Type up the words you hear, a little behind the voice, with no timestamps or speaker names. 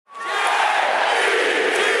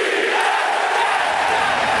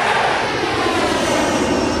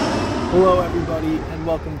everybody, and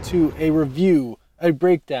welcome to a review, a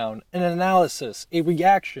breakdown, an analysis, a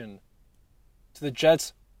reaction to the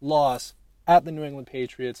Jets' loss at the New England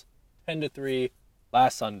Patriots 10-3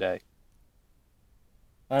 last Sunday.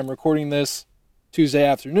 I'm recording this Tuesday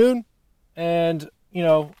afternoon, and,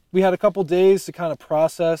 we had a couple days to kind of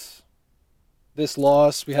process this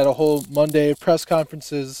loss. We had a whole Monday of press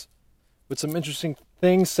conferences with some interesting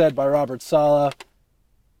things said by Robert Saleh.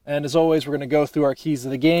 And as always, we're going to go through our keys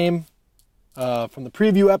of the game from the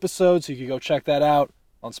preview episode, so you can go check that out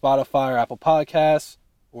on Spotify or Apple Podcasts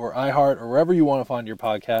or iHeart or wherever you want to find your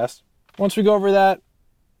podcast. Once we go over that,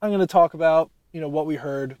 I'm going to talk about, what we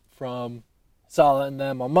heard from Saleh and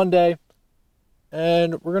them on Monday.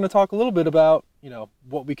 And we're going to talk a little bit about,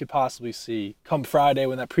 what we could possibly see come Friday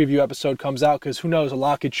when that preview episode comes out, because who knows, a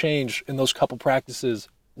lot could change in those couple practices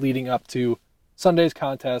leading up to Sunday's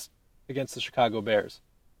contest against the Chicago Bears,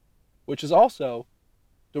 which is also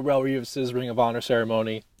Darrelle Revis' Ring of Honor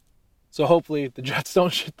ceremony. So hopefully the Jets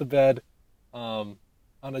don't shit the bed on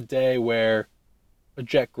a day where a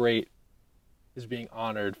Jet great is being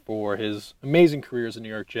honored for his amazing career as a New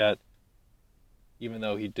York Jet, even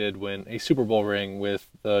though he did win a Super Bowl ring with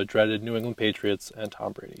the dreaded New England Patriots and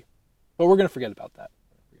Tom Brady. But we're going to forget about that.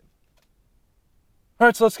 All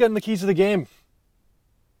right, so let's get in the keys of the game.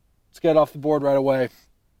 Let's get off the board right away.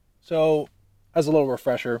 So, as a little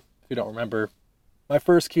refresher, if you don't remember, my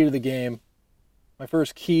first key to the game, my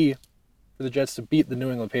first key for the Jets to beat the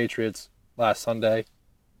New England Patriots last Sunday,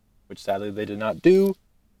 which sadly they did not do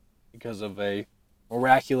because of a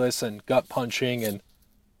miraculous and gut-punching and,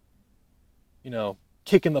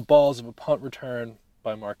 kicking the balls of a punt return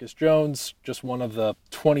by Marcus Jones, just one of the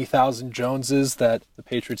 20,000 Joneses that the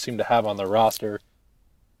Patriots seem to have on their roster.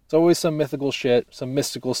 It's always some mythical shit, some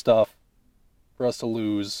mystical stuff for us to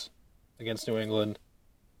lose against New England.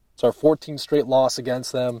 It's our 14th straight loss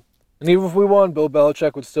against them. And even if we won, Bill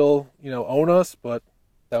Belichick would still, own us, but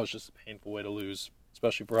that was just a painful way to lose,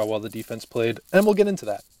 especially for how well the defense played. And we'll get into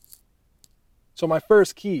that. So my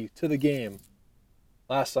first key to the game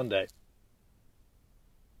last Sunday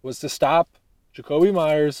was to stop Jakobi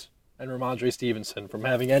Meyers and Ramondre Stevenson from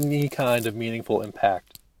having any kind of meaningful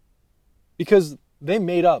impact, because they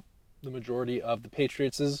made up the majority of the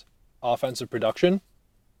Patriots' offensive production.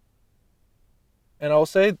 And I'll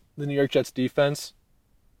say the New York Jets defense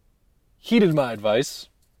heeded my advice,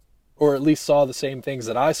 or at least saw the same things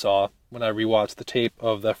that I saw when I rewatched the tape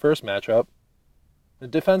of that first matchup. The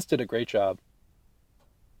defense did a great job.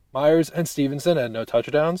 Myers and Stevenson had no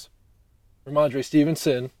touchdowns. Ramondre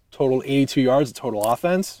Stevenson totaled 82 yards of total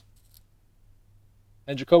offense.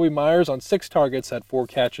 And Jakobi Meyers on 6 targets had 4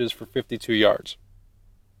 catches for 52 yards.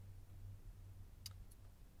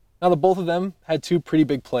 Now, the both of them had 2 pretty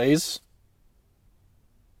big plays.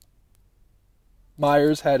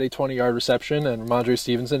 Myers had a 20-yard reception, and Ramondre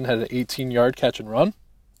Stevenson had an 18-yard catch and run.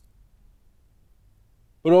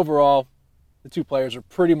 But overall, the 2 players are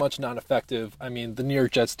pretty much not effective. I mean, the New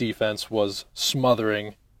York Jets defense was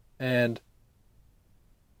smothering. And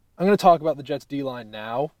I'm going to talk about the Jets D-line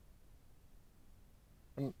now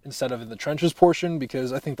instead of in the trenches portion,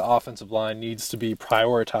 because I think the offensive line needs to be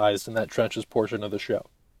prioritized in that trenches portion of the show.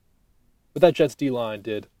 But that Jets D-line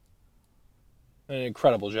did an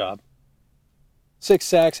incredible job. 6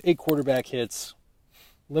 sacks, 8 quarterback hits,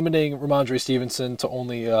 limiting Ramondre Stevenson to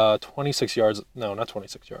only 26 yards. No, not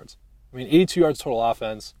 26 yards. 82 yards total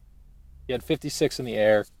offense. He had 56 in the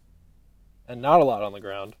air and not a lot on the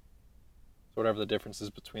ground. So whatever the difference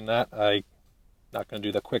is between that, I'm not going to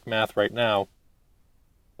do the quick math right now.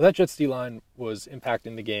 But that Jets D-line was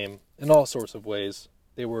impacting the game in all sorts of ways.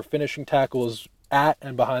 They were finishing tackles at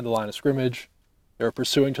and behind the line of scrimmage. They were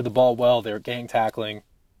pursuing to the ball well. They were gang tackling.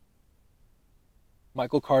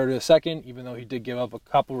 Michael Carter II, even though he did give up a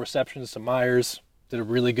couple receptions to Myers, did a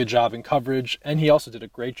really good job in coverage, and he also did a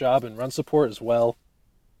great job in run support as well.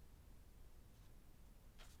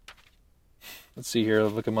 Let's see here.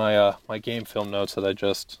 Look at my my game film notes that I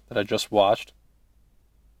just watched.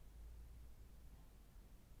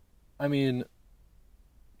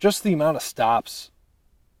 Just the amount of stops,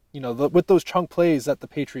 with those chunk plays that the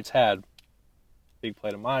Patriots had. Big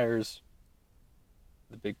play to Myers,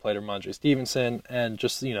 the big play to Ramondre Stevenson, and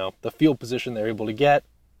just, the field position they're able to get.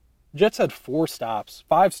 Jets had 5 stops.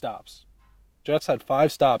 Jets had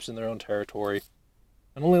 5 stops in their own territory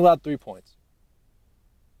and only allowed 3 points.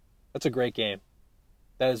 That's a great game.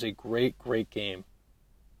 That is a great, great game.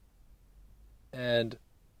 And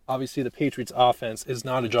obviously the Patriots offense is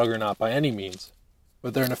not a juggernaut by any means,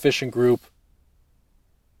 but they're an efficient group.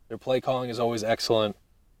 Their play calling is always excellent.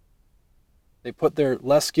 They put their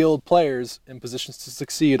less skilled players in positions to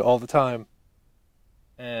succeed all the time.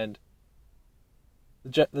 And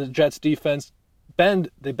The Jets defense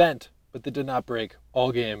they bent, but they did not break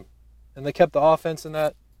all game. And they kept the offense in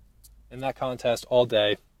that contest all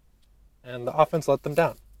day. And the offense let them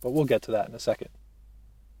down. But we'll get to that in a second.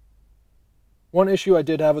 One issue I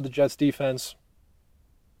did have with the Jets defense,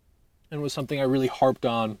 and was something I really harped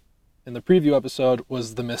on in the preview episode,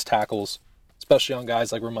 was the missed tackles, especially on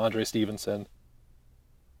guys like Ramondre Stevenson.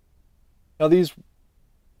 Now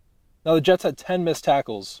the Jets had 10 missed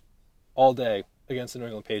tackles all day against the New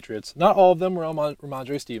England Patriots. Not all of them were on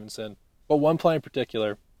Ramondre Stevenson, but one play in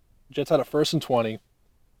particular. The Jets had a 1st and 20.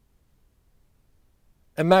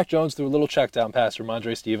 And Mac Jones threw a little check down pass to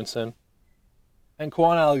Ramondre Stevenson. And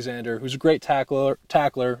Quan Alexander, who's a great tackler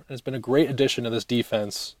and has been a great addition to this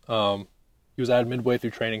defense. He was added midway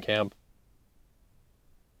through training camp.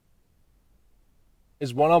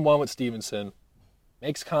 Is one-on-one with Stevenson.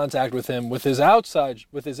 Makes contact with him with his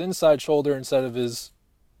inside shoulder instead of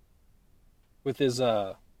with his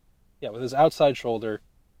outside shoulder.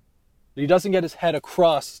 But he doesn't get his head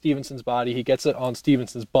across Stevenson's body. He gets it on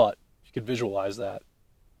Stevenson's butt. You could visualize that.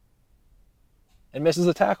 And misses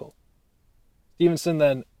the tackle. Stevenson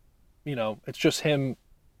then, it's just him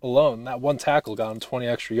alone. That one tackle got him 20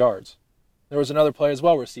 extra yards. There was another play as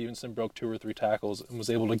well where Stevenson broke 2 or 3 tackles and was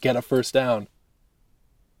able to get a first down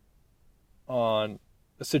on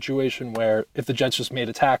a situation where if the Jets just made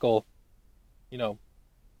a tackle, 2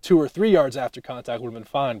 or 3 yards after contact would have been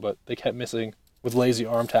fine, but they kept missing with lazy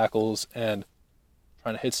arm tackles and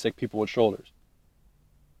trying to hit stick people with shoulders.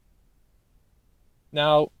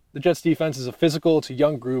 Now, the Jets defense is a physical, it's a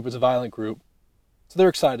young group, it's a violent group. So they're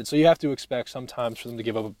excited. So you have to expect sometimes for them to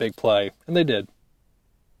give up a big play. And they did.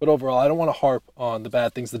 But overall, I don't want to harp on the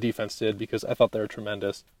bad things the defense did because I thought they were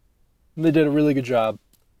tremendous. And they did a really good job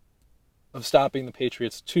of stopping the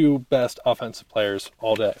Patriots' 2 best offensive players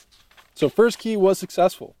all day. So first key was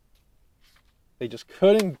successful. They just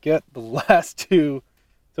couldn't get the last 2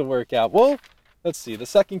 to work out. Well, let's see. The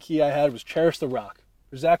second key I had was cherish the rock.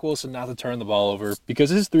 For Zach Wilson not to turn the ball over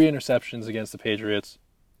because his 3 interceptions against the Patriots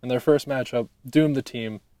in their first matchup doomed the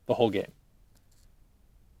team the whole game.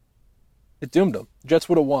 It doomed them. The Jets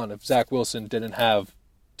would have won if Zach Wilson didn't have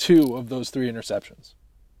 2 of those 3 interceptions.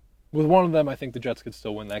 With one of them, I think the Jets could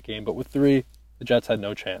still win that game, but with 3, the Jets had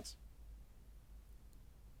no chance.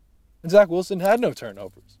 And Zach Wilson had no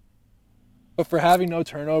turnovers. But for having no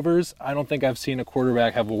turnovers, I don't think I've seen a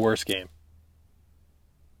quarterback have a worse game.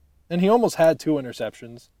 And he almost had 2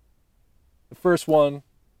 interceptions. The first one,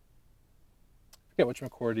 I forget which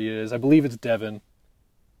McCourty it is. I believe it's Devin.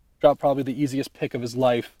 Dropped probably the easiest pick of his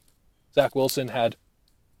life. Zach Wilson had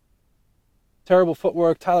terrible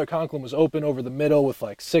footwork. Tyler Conklin was open over the middle with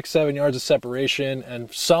 6-7 yards of separation,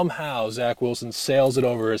 and somehow Zach Wilson sails it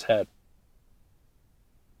over his head.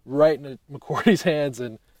 Right into McCourty's hands,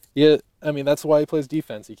 and that's why he plays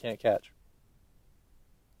defense. He can't catch.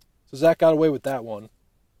 So Zach got away with that one.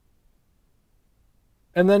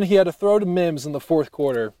 And then he had to throw to Mims in the 4th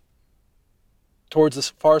quarter towards the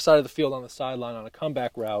far side of the field on the sideline on a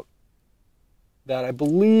comeback route that I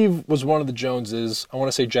believe was one of the Joneses. I want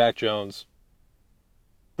to say Jack Jones.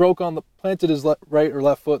 Planted his right or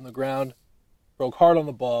left foot in the ground, broke hard on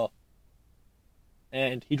the ball,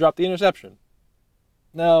 and he dropped the interception.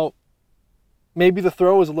 Now, maybe the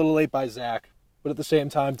throw was a little late by Zach, but at the same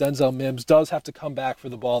time, Denzel Mims does have to come back for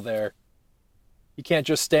the ball there. He can't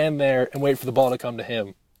just stand there and wait for the ball to come to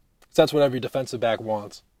him, because that's what every defensive back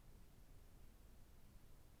wants.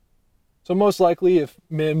 So most likely, if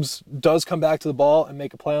Mims does come back to the ball and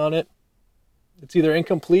make a play on it, it's either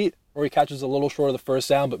incomplete or he catches a little short of the first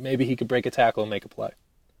down, but maybe he could break a tackle and make a play.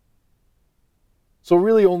 So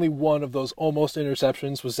really only one of those almost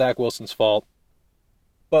interceptions was Zach Wilson's fault.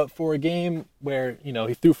 But for a game where,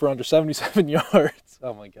 he threw for under 77 yards.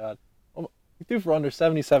 Oh, my God. He threw for under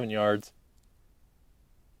 77 yards.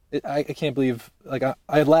 I can't believe,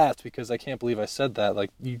 I laughed because I can't believe I said that.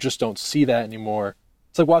 You just don't see that anymore.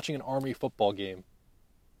 It's like watching an Army football game.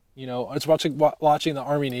 It's watching the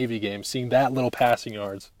Army-Navy game, seeing that little passing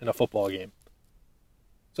yards in a football game.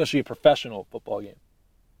 Especially a professional football game.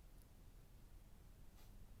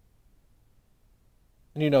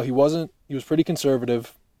 And, he was pretty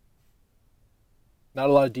conservative. Not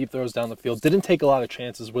a lot of deep throws down the field. Didn't take a lot of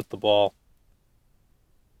chances with the ball.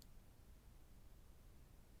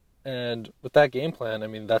 And with that game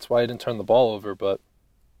plan, that's why he didn't turn the ball over, but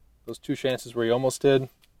those 2 chances where he almost did,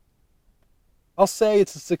 I'll say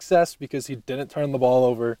it's a success because he didn't turn the ball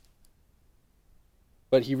over,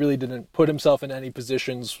 but he really didn't put himself in any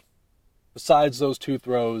positions besides those 2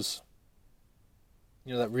 throws,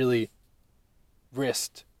 that really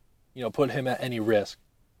risked, put him at any risk.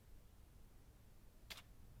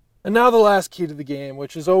 And now the last key to the game,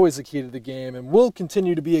 which is always a key to the game and will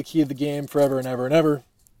continue to be a key to the game forever and ever and ever.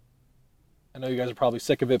 I know you guys are probably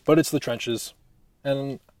sick of it, but it's the trenches.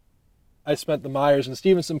 And I spent the Myers and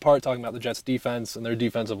Stevenson part talking about the Jets' defense and their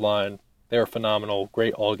defensive line. They are phenomenal,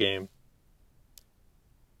 great all game.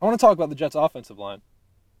 I want to talk about the Jets' offensive line.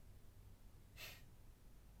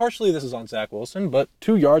 Partially this is on Zach Wilson, but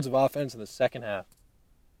 2 yards of offense in the second half.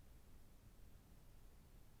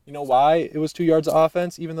 You know why it was 2 yards of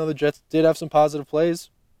offense, even though the Jets did have some positive plays?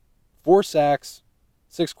 4 sacks,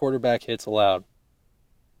 6 quarterback hits allowed.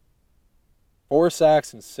 4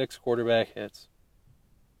 sacks and 6 quarterback hits.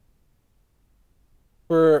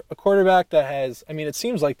 For a quarterback that has, it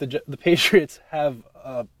seems like the Patriots have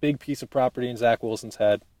a big piece of property in Zach Wilson's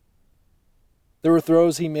head. There were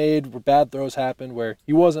throws he made where bad throws happened, where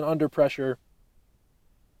he wasn't under pressure,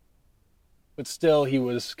 but still he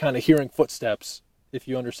was kind of hearing footsteps, if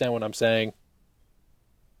you understand what I'm saying.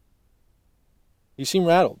 You seem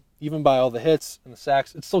rattled, even by all the hits and the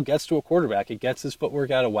sacks. It still gets to a quarterback. It gets his footwork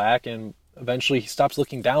out of whack, and eventually he stops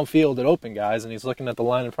looking downfield at open guys, and he's looking at the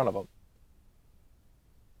line in front of him.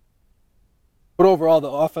 But overall, the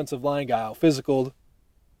offensive line got out-physicaled.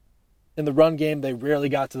 In the run game, they rarely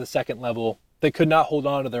got to the second level. They could not hold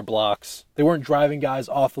on to their blocks. They weren't driving guys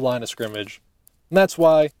off the line of scrimmage. And that's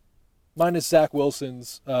why, minus Zach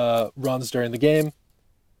Wilson's runs during the game,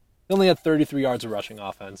 they only had 33 yards of rushing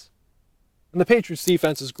offense. And the Patriots'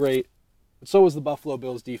 defense is great, but so is the Buffalo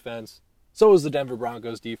Bills' defense. So is the Denver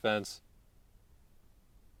Broncos' defense.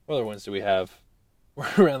 What other ones do we have? We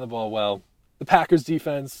ran the ball well. The Packers'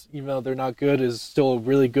 defense, even though they're not good, is still a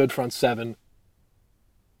really good front seven.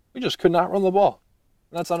 We just could not run the ball.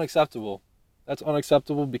 And that's unacceptable. That's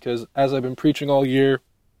unacceptable because, as I've been preaching all year,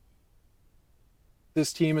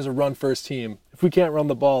 this team is a run-first team. If we can't run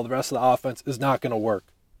the ball, the rest of the offense is not going to work.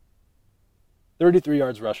 33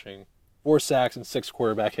 yards rushing, 4 sacks, and 6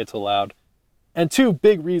 quarterback hits allowed. And 2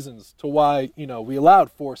 big reasons to why, we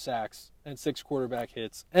allowed 4 sacks and 6 quarterback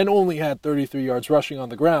hits and only had 33 yards rushing on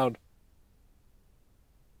the ground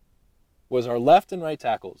was our left and right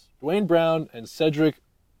tackles, Dwayne Brown and Cedric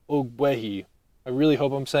Ogbuehi. I really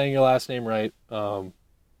hope I'm saying your last name right.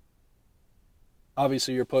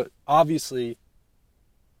 Obviously,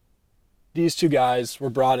 these 2 guys were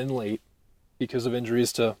brought in late because of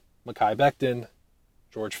injuries to Mekhi Becton,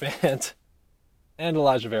 George Fant, and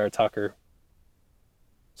Elijah Vera Tucker.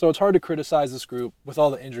 So it's hard to criticize this group with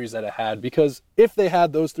all the injuries that it had, because if they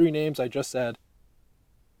had those 3 names I just said,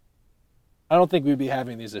 I don't think we'd be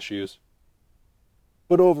having these issues.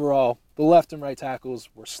 But overall, the left and right tackles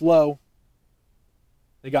were slow.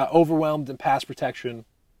 They got overwhelmed in pass protection.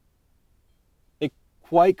 They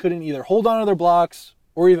quite couldn't either hold on to their blocks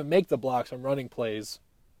or even make the blocks on running plays.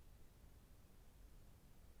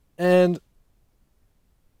 And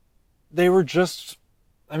they were just,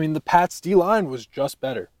 the Pats' D-line was just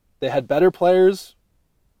better. They had better players,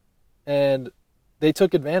 and they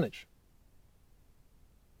took advantage.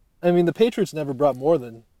 The Patriots never brought more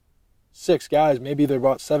than 6 guys. Maybe they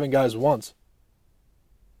brought 7 guys once.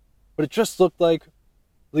 But it just looked like,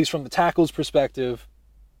 at least from the tackles perspective,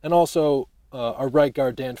 and also our right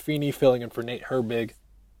guard Dan Feeney filling in for Nate Herbig,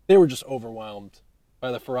 they were just overwhelmed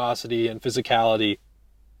by the ferocity and physicality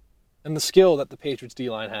and the skill that the Patriots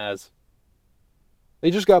D-line has.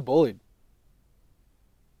 They just got bullied.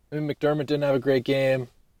 McDermott didn't have a great game.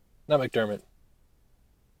 Not McDermott.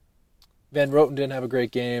 Van Roten didn't have a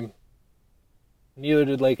great game. Neither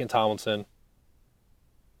did Laken Tomlinson.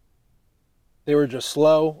 They were just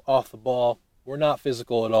slow off the ball, were not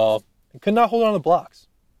physical at all, and could not hold on to blocks.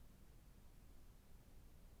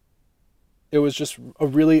 It was just a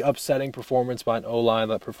really upsetting performance by an O-line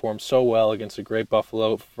that performed so well against a great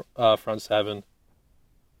Buffalo front seven.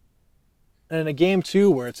 And in a game,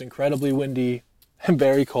 too, where it's incredibly windy and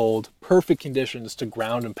very cold, perfect conditions to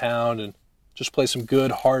ground and pound and just play some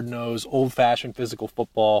good, hard-nosed, old-fashioned physical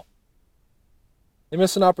football. They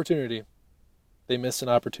missed an opportunity.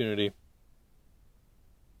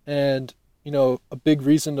 And, a big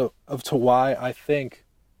reason to why I think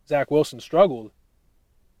Zach Wilson struggled,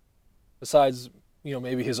 besides,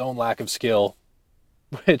 maybe his own lack of skill,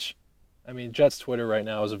 which, Jets Twitter right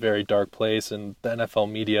now is a very dark place, and the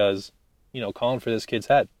NFL media is, calling for this kid's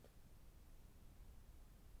head.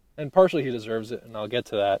 And partially he deserves it, and I'll get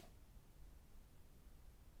to that.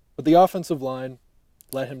 But the offensive line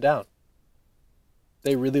let him down.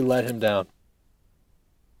 They really let him down.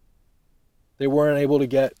 They weren't able to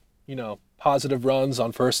get, positive runs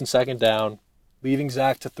on first and second down, leaving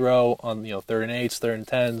Zach to throw on, 3rd and 8s, 3rd and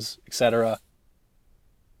 10s, etc.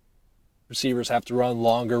 Receivers have to run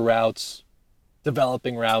longer routes,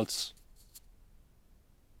 developing routes.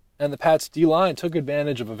 And the Pats D-line took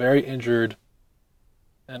advantage of a very injured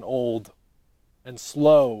and old and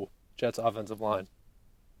slow Jets offensive line.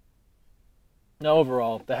 Now,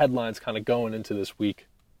 overall, the headline's kind of going into this week.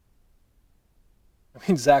 I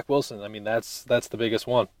mean, Zach Wilson, that's the biggest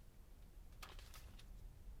one.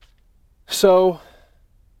 So,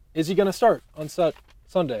 is he going to start on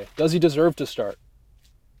Sunday? Does he deserve to start?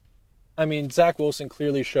 I mean, Zach Wilson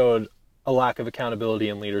clearly showed a lack of accountability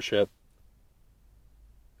and leadership.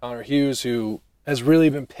 Connor Hughes, who has really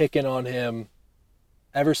been picking on him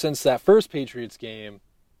ever since that first Patriots game,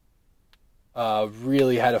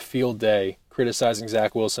 really had a field day criticizing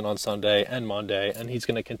Zach Wilson on Sunday and Monday, and he's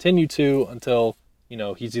going to continue to until,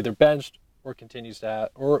 he's either benched or continues to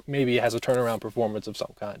or maybe has a turnaround performance of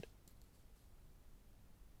some kind.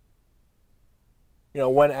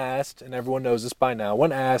 When asked, and everyone knows this by now,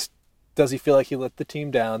 when asked, does he feel like he let the team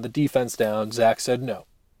down, the defense down, Zach said no.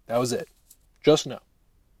 That was it. Just no.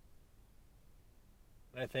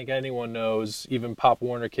 And I think anyone knows, even Pop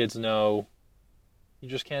Warner kids know, you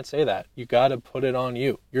just can't say that. You got to put it on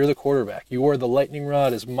you. You're the quarterback. You are the lightning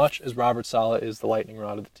rod as much as Robert Saleh is the lightning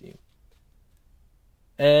rod of the team.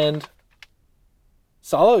 And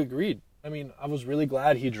Saleh agreed. I was really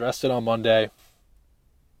glad he addressed it on Monday.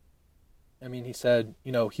 He said,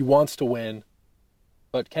 he wants to win,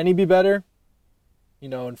 but can he be better?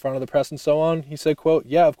 In front of the press and so on. He said, quote,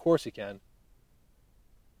 yeah, of course he can.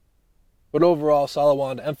 But overall, Saleh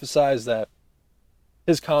wanted to emphasize that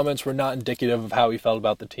his comments were not indicative of how he felt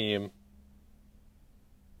about the team,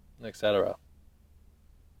 etc.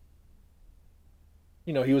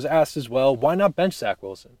 He was asked as well, why not bench Zach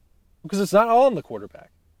Wilson? Because it's not all on the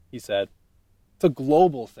quarterback, he said. It's a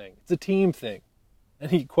global thing. It's a team thing.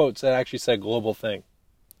 And he quotes that actually said global thing.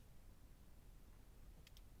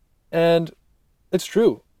 And it's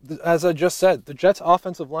true. As I just said, the Jets'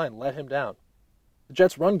 offensive line let him down. The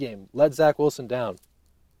Jets' run game let Zach Wilson down.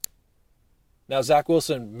 Now, Zach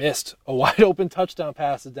Wilson missed a wide-open touchdown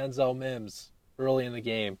pass to Denzel Mims early in the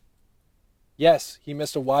game. Yes, he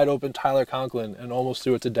missed a wide-open Tyler Conklin and almost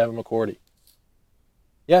threw it to Devin McCourty.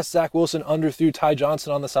 Yes, Zach Wilson underthrew Ty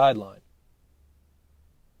Johnson on the sideline.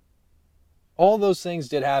 All those things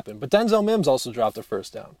did happen, but Denzel Mims also dropped a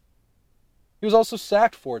first down. He was also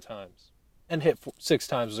sacked 4 times and hit 6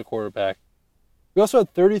 times as a quarterback. We also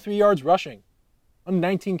had 33 yards rushing on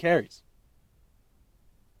 19 carries.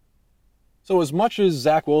 So as much as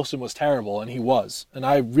Zach Wilson was terrible, and he was, and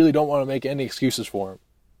I really don't want to make any excuses for him,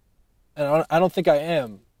 and I don't think I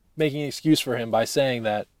am making an excuse for him by saying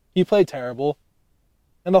that he played terrible,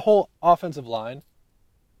 and the whole offensive line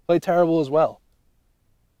played terrible as well.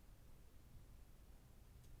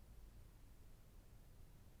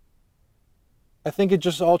 I think it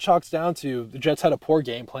just all chalks down to the Jets had a poor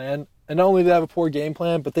game plan, and not only did they have a poor game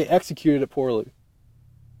plan, but they executed it poorly.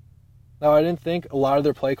 Now, I didn't think a lot of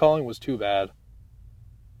their play calling was too bad,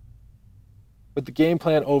 but the game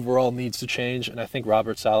plan overall needs to change, and I think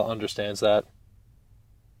Robert Saleh understands that.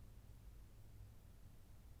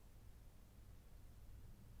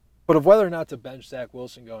 But of whether or not to bench Zach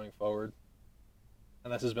Wilson going forward,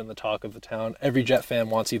 and this has been the talk of the town, every Jet fan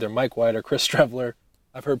wants either Mike White or Chris Streveler.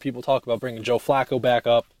 I've heard people talk about bringing Joe Flacco back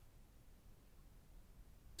up.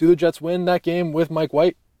 Do the Jets win that game with Mike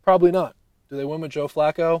White? Probably not. Do they win with Joe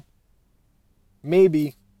Flacco?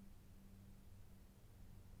 Maybe.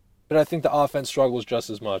 But I think the offense struggles just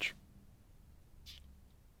as much.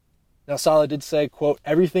 Now, Saleh did say, quote,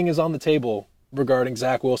 everything is on the table regarding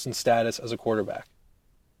Zach Wilson's status as a quarterback.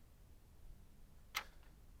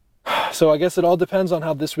 So I guess it all depends on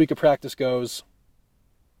how this week of practice goes.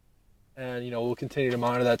 And, we'll continue to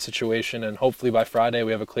monitor that situation, and hopefully by Friday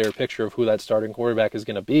we have a clearer picture of who that starting quarterback is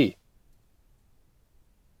going to be.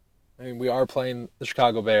 We are playing the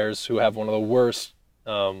Chicago Bears, who have one of the worst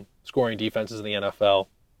scoring defenses in the NFL.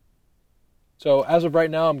 So as of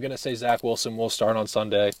right now, I'm going to say Zach Wilson will start on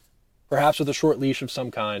Sunday, perhaps with a short leash of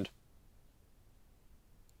some kind.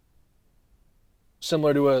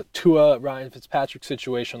 Similar to a Tua Ryan Fitzpatrick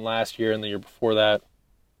situation last year and the year before that.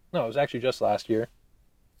 No, it was actually just last year.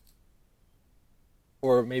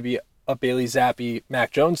 Or maybe a Bailey Zappi, Mac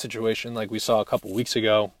Jones situation like we saw a couple weeks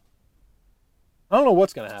ago. I don't know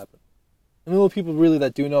what's going to happen. And the little people really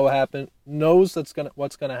that do know what happened, knows what's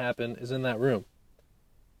going to happen is in that room.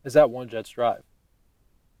 Is that one Jets drive.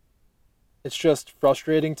 It's just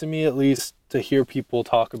frustrating to me, at least, to hear people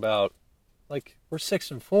talk about, we're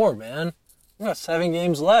 6-4, man. We got 7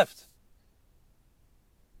 games left.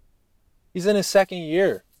 He's in his second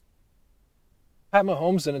year. Pat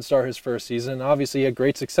Mahomes didn't start his first season. Obviously, he had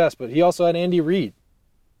great success, but he also had Andy Reid.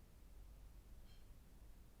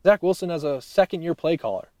 Zach Wilson has a second-year play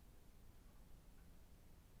caller.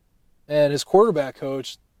 And his quarterback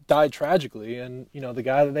coach died tragically. And, the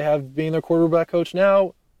guy that they have being their quarterback coach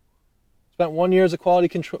now spent 1 year as a quality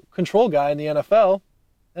control guy in the NFL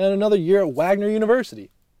and another year at Wagner University.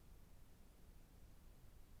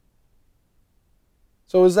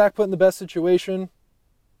 So is Zach put in the best situation?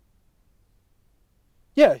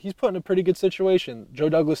 Yeah, he's put in a pretty good situation. Joe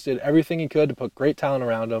Douglas did everything he could to put great talent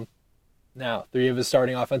around him. Now, 3 of his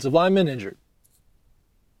starting offensive linemen injured.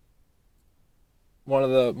 One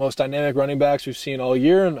of the most dynamic running backs we've seen all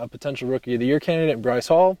year and a potential Rookie of the Year candidate, Bryce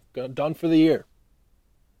Hall, done for the year.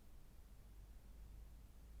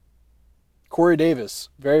 Corey Davis,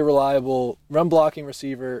 very reliable run-blocking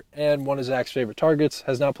receiver and one of Zach's favorite targets,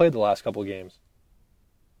 has not played the last couple of games.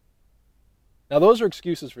 Now, those are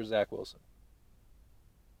excuses for Zach Wilson.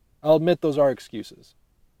 I'll admit those are excuses.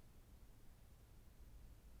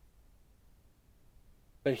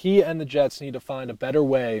 But he and the Jets need to find a better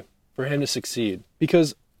way for him to succeed.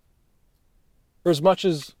 Because for as much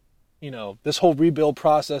as, this whole rebuild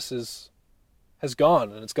process has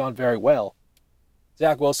gone, and it's gone very well,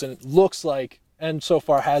 Zach Wilson looks like, and so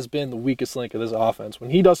far has been, the weakest link of this offense.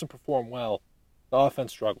 When he doesn't perform well, the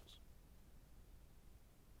offense struggles.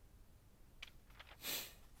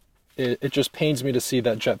 It just pains me to see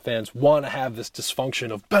that Jet fans want to have this dysfunction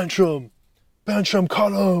of bench him,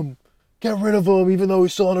 cut him, get rid of him, even though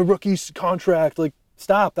he's still on a rookie contract. Like,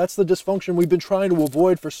 stop. That's the dysfunction we've been trying to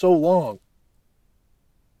avoid for so long.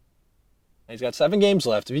 And he's got 7 games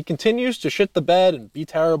left. If he continues to shit the bed and be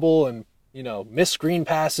terrible and, miss screen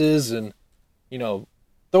passes and,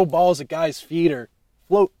 throw balls at guys' feet or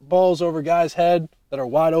float balls over guys' head that are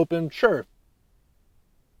wide open, sure.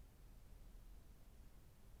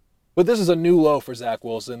 But this is a new low for Zach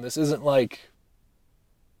Wilson. This isn't like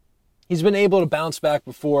he's been able to bounce back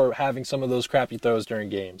before having some of those crappy throws during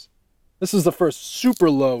games. This is the first super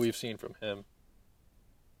low we've seen from him.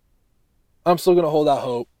 I'm still going to hold out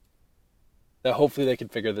hope that hopefully they can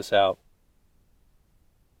figure this out.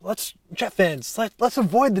 Jet fans, let's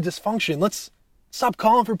avoid the dysfunction. Let's stop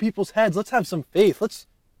calling for people's heads. Let's have some faith. Let's,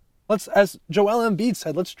 as Joel Embiid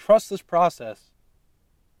said, let's trust this process.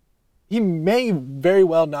 He may very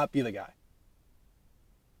well not be the guy.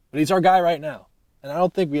 But he's our guy right now. And I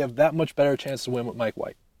don't think we have that much better chance to win with Mike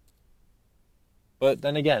White. But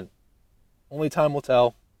then again, only time will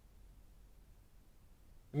tell.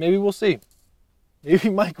 Maybe we'll see. Maybe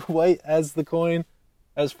Mike White, as the coin,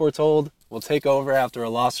 as foretold, will take over after a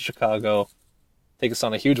loss to Chicago, take us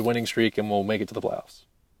on a huge winning streak, and we'll make it to the playoffs.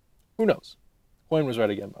 Who knows? Coin was right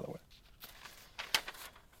again, by the way.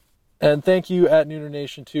 And thank you at Nooner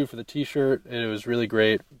Nation, too, for the t-shirt. It was really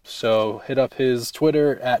great. So hit up his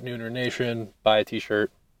Twitter, at Nooner Nation, buy a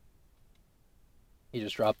t-shirt. He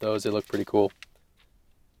just dropped those. They look pretty cool.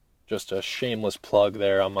 Just a shameless plug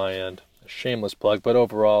there on my end. A shameless plug. But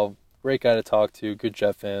overall, great guy to talk to. Good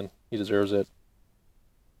Jet fan. He deserves it.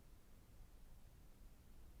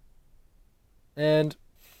 And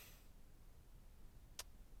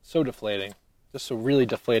so deflating. Just a really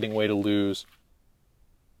deflating way to lose.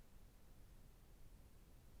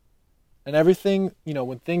 And everything,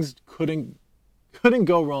 when things couldn't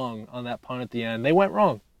go wrong on that punt at the end, they went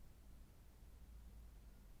wrong.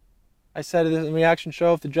 I said it in the reaction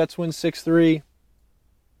show, if the Jets win 6-3,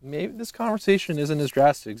 maybe this conversation isn't as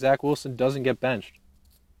drastic. Zach Wilson doesn't get benched.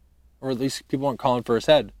 Or at least people aren't calling for his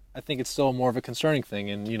head. I think it's still more of a concerning thing.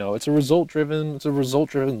 And, it's a result-driven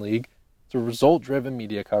league. It's a result-driven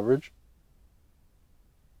media coverage.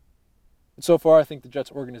 And so far, I think the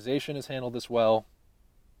Jets organization has handled this well.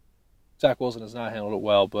 Zach Wilson has not handled it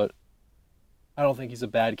well, but I don't think he's a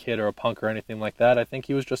bad kid or a punk or anything like that. I think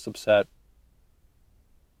he was just upset.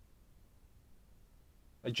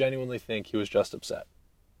 I genuinely think he was just upset.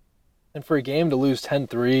 And for a game to lose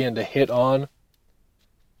 10-3 and to hit on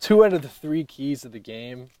 2 out of the 3 keys of the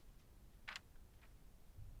game,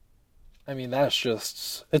 I mean, that's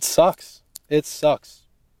just, it sucks. It sucks.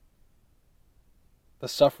 The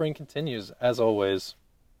suffering continues, as always.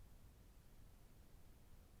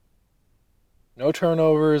 No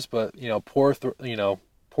turnovers, but poor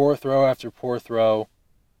throw after poor throw.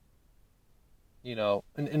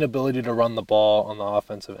 An inability to run the ball on the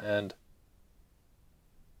offensive end.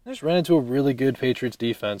 I just ran into a really good Patriots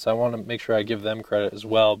defense. I want to make sure I give them credit as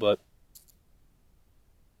well, but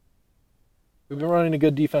we've been running a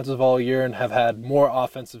good defensive all year and have had more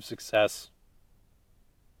offensive success.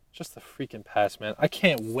 Just the freaking pass, man. I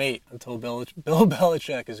can't wait until Bill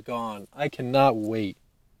Belichick is gone. I cannot wait.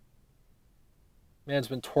 Man's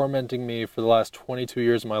been tormenting me for the last 22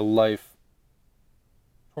 years of my life.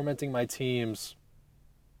 Tormenting my teams,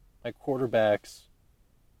 my quarterbacks.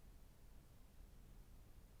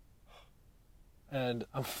 And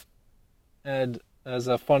And as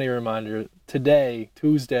a funny reminder, today,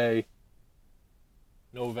 Tuesday,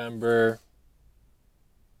 November,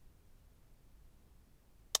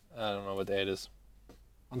 I don't know what day it is.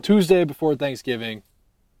 On Tuesday before Thanksgiving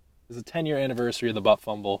is the 10-year anniversary of the butt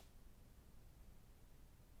fumble.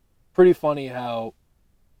 Pretty funny how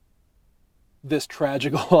this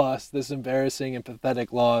tragic loss, this embarrassing and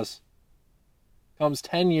pathetic loss, comes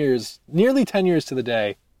 10 years, nearly 10 years to the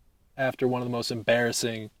day, after one of the most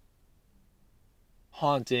embarrassing,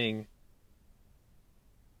 haunting,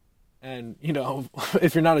 and,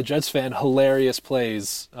 if you're not a Jets fan, hilarious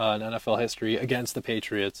plays in NFL history against the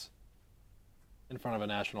Patriots in front of a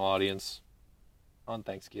national audience on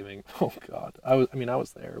Thanksgiving. Oh, God. I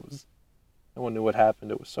was there. No one knew what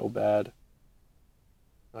happened. It was so bad.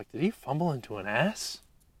 Like, did he fumble into an ass?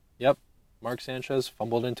 Yep. Mark Sanchez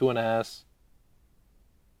fumbled into an ass.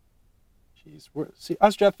 Jeez. See,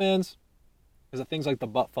 us Jet fans, because of things like the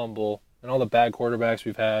butt fumble and all the bad quarterbacks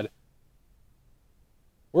we've had,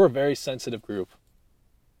 we're a very sensitive group.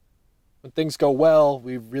 When things go well,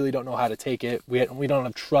 we really don't know how to take it. We don't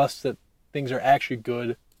have trust that things are actually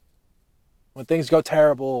good. When things go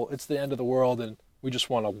terrible, it's the end of the world, and we just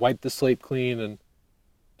want to wipe the slate clean and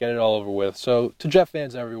get it all over with. So, to Jet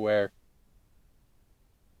fans everywhere,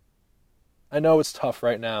 I know it's tough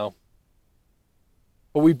right now,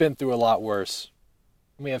 but we've been through a lot worse.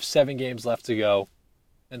 And we have 7 games left to go,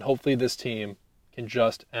 and hopefully this team can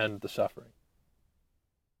just end the suffering.